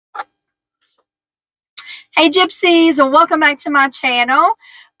Hey Gypsies, and welcome back to my channel.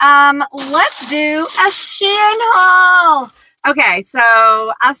 Let's do a SHEIN haul. Okay, so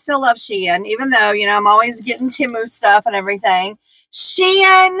I still love SHEIN, even though, you know, I'm always getting Temu stuff and everything.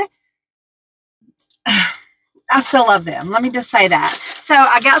 SHEIN, I still love them. Let me just say that. So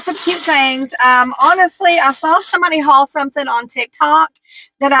I got some cute things. Honestly, I saw somebody haul something on TikTok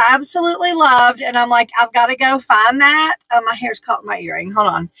that I absolutely loved, and I'm like, I've got to go find that. My hair's caught in my earring. Hold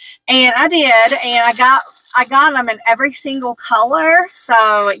on. And I did, and I got them in every single color.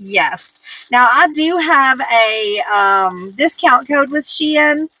 So yes. Now I do have a discount code with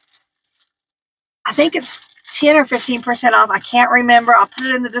SHEIN. I think it's 10 or 15% off. I can't remember. I'll put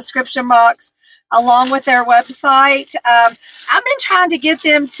it in the description box along with their website. I've been trying to get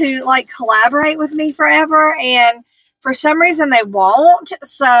them to like collaborate with me forever, and for some reason they won't.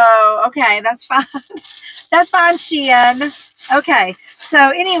 So, okay, that's fine. That's fine, SHEIN. Okay,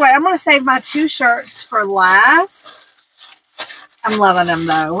 so anyway, I'm going to save my two shirts for last. I'm loving them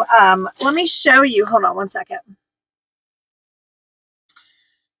though. Let me show you. Hold on one second.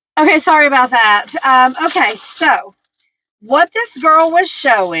 Okay, sorry about that. Okay, so what this girl was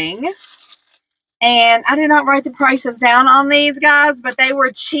showing, and I did not write the prices down on these guys, but they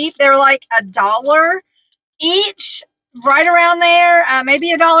were cheap. They were like $1 each, right around there,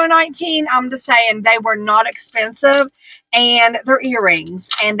 maybe $1.19. I'm just saying they were not expensive, and they're earrings,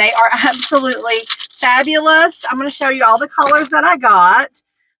 and they are absolutely fabulous. I'm going to show you all the colors that I got.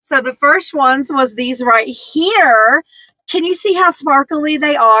 So the first ones was these right here. Can you see how sparkly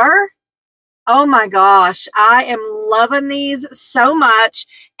they are? Oh my gosh, I am loving these so much,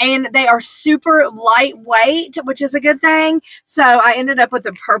 and they are super lightweight, which is a good thing. So I ended up with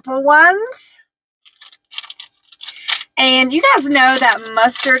the purple ones. And you guys know that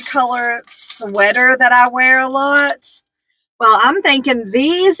mustard color sweater that I wear a lot? Well, I'm thinking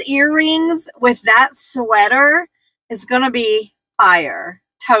these earrings with that sweater is going to be fire,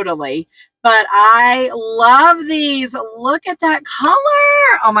 totally. But I love these. Look at that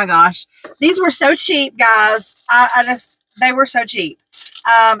color. Oh my gosh. These were so cheap, guys. They were so cheap.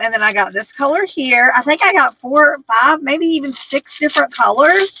 And then I got this color here. I think I got 4 or 5, maybe even 6 different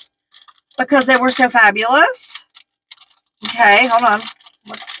colors because they were so fabulous. Okay, hold on.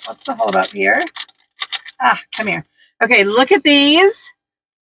 What's the hold up here? Come here. Okay, look at these.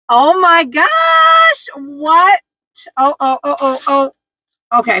 Oh my gosh. What? Oh.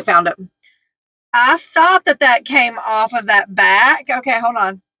 Okay, found it. I thought that came off of that back. Okay, hold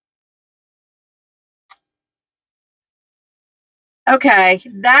on. Okay,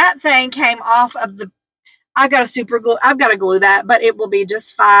 that thing came off of the, I've got to glue that, but it will be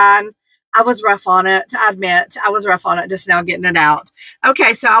just fine. I was rough on it. I admit, I was rough on it just now getting it out.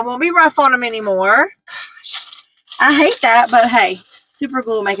 Okay, so I won't be rough on them anymore. Gosh, I hate that, but hey, super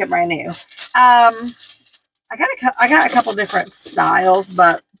glue will make it brand new. I got a couple different styles,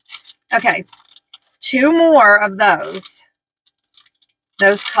 but okay. 2 more of those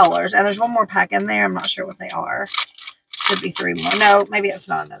colors, and there's one more pack in there. I'm not sure what they are. Could be 3 more. No, maybe it's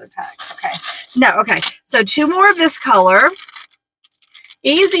not another pack. Okay, no. Okay, so 2 more of this color.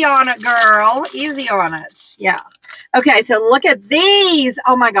 Easy on it, girl. Easy on it. Yeah. Okay, so look at these.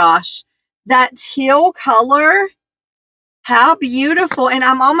 Oh my gosh, that teal color. How beautiful! And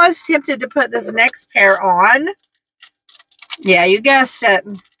I'm almost tempted to put this next pair on. Yeah, you guessed it.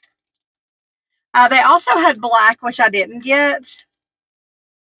 They also had black, which I didn't get.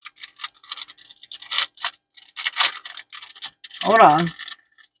 Hold on.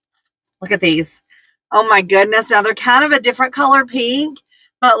 Look at these. Oh my goodness. Now they're kind of a different color pink,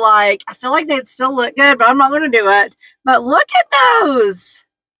 but like, I feel like they'd still look good, but I'm not going to do it. But look at those,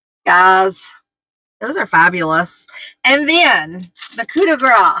 guys. Those are fabulous. And then the coup de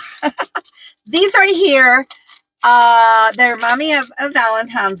grace. These right here. They remind me of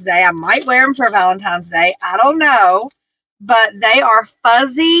Valentine's Day. I might wear them for Valentine's Day. I don't know. But they are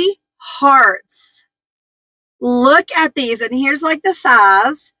fuzzy hearts. Look at these. And here's like the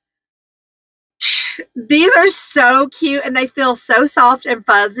size. These are so cute, and they feel so soft and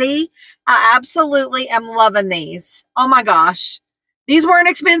fuzzy. I absolutely am loving these. Oh my gosh. These weren't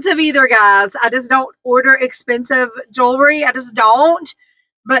expensive either, guys. I just don't order expensive jewelry. I just don't.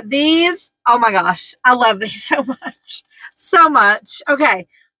 But these, oh my gosh, I love these so much. So much. Okay,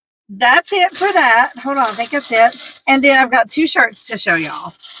 that's it for that. Hold on, I think that's it. And then I've got 2 shirts to show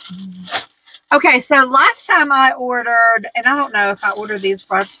y'all. Okay, so last time I ordered, and I don't know if I ordered these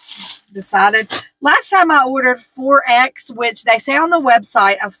before I decided. Last time I ordered 4X, which they say on the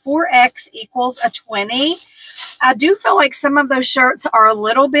website a 4X equals a 20. I do feel like some of those shirts are a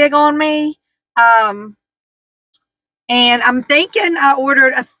little big on me. And I'm thinking I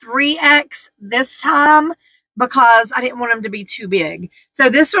ordered a 3X this time because I didn't want them to be too big. So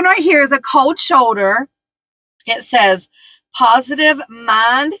this one right here is a cold shoulder. It says positive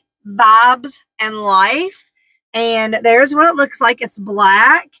mind, vibes, and life. And there's what it looks like. It's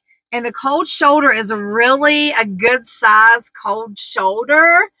black. And the cold shoulder is really a good size cold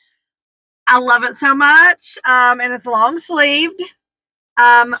shoulder. I love it so much. And it's long sleeved.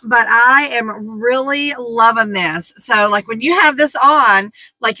 But I am really loving this. So like when you have this on,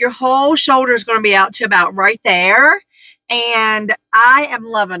 like your whole shoulder is going to be out to about right there. And I am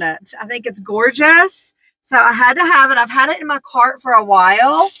loving it. I think it's gorgeous. So I had to have it. I've had it in my cart for a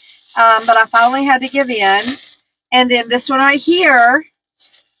while, but I finally had to give in. And then this one right here,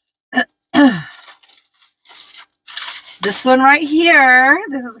 this one right here,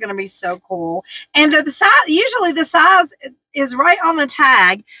 this is going to be so cool. And the size, usually the size is right on the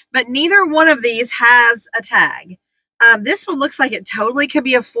tag, but neither one of these has a tag. This one looks like it totally could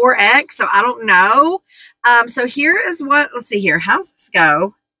be a 4X, so I don't know. So here is what, let's see here. How's this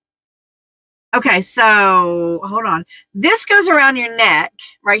go? Okay, so hold on. This goes around your neck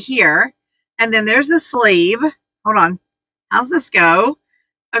right here. And then there's the sleeve. Hold on. How's this go?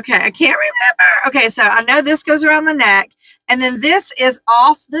 Okay, I can't remember. Okay, so I know this goes around the neck. And then this is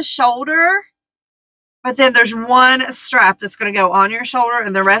off the shoulder. But then there's one strap that's going to go on your shoulder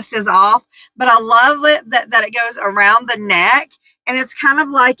and the rest is off. But I love it that it goes around the neck. And it's kind of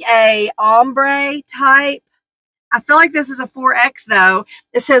like a ombre type. I feel like this is a 4X though.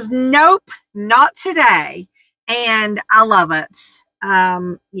 It says, nope, not today. And I love it.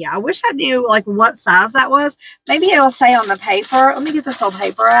 Yeah, I wish I knew like what size that was. Maybe it'll say on the paper. Let me get this old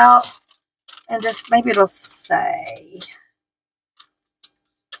paper out and just maybe it'll say.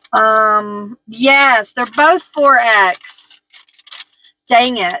 Yes, they're both 4X.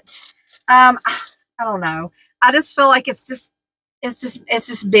 Dang it. I don't know. I just feel like it's just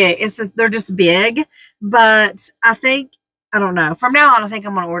big. They're just big, but I think, I don't know. From now on, I think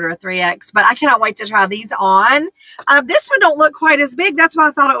I'm going to order a 3X, but I cannot wait to try these on. This one don't look quite as big. That's why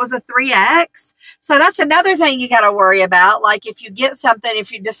I thought it was a 3X. So that's another thing you got to worry about. Like if you get something,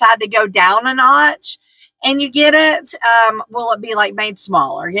 if you decide to go down a notch and you get it, will it be like made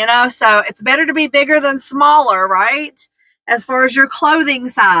smaller, you know? So it's better to be bigger than smaller, right? As far as your clothing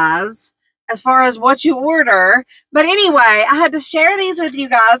size, as far as what you order. But anyway, I had to share these with you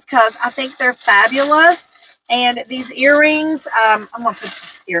guys because I think they're fabulous. And these earrings, I'm going to put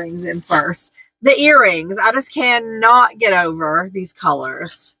these earrings in first. The earrings, I just cannot get over these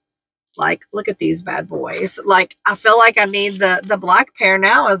colors. Like, look at these bad boys. Like, I feel like I need the black pair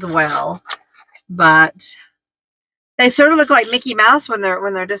now as well. But they sort of look like Mickey Mouse when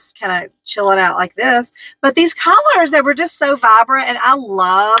they're just kind of chilling out like this. But these colors, they were just so vibrant. And I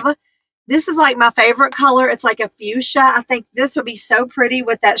love, this is like my favorite color. It's like a fuchsia. I think this would be so pretty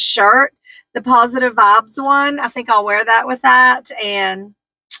with that shirt. The Positive Vibes one. I think I'll wear that with that. And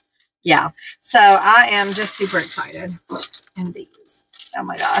yeah, so I am just super excited. And these. Oh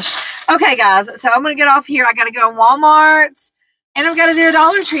my gosh. Okay, guys. So I'm going to get off here. I got to go in Walmart. And I've got to do a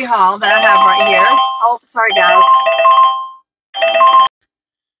Dollar Tree haul that I have right here. Oh, sorry, guys.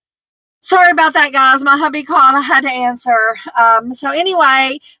 Sorry about that, guys. My hubby called. I had to answer. So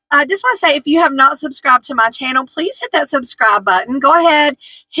anyway, I just want to say, if you have not subscribed to my channel, please hit that subscribe button. Go ahead,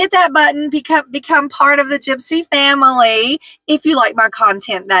 hit that button, become part of the Gypsy family, if you like my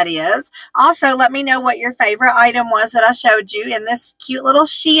content, that is. Also, let me know what your favorite item was that I showed you in this cute little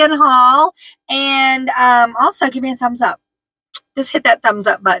SHEIN haul. And also, give me a thumbs up. Just hit that thumbs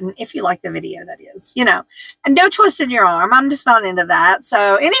up button if you like the video, that is, you know, and no twisting your arm. I'm just not into that.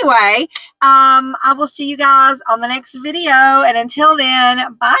 So anyway, I will see you guys on the next video. And until then,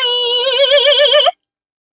 bye.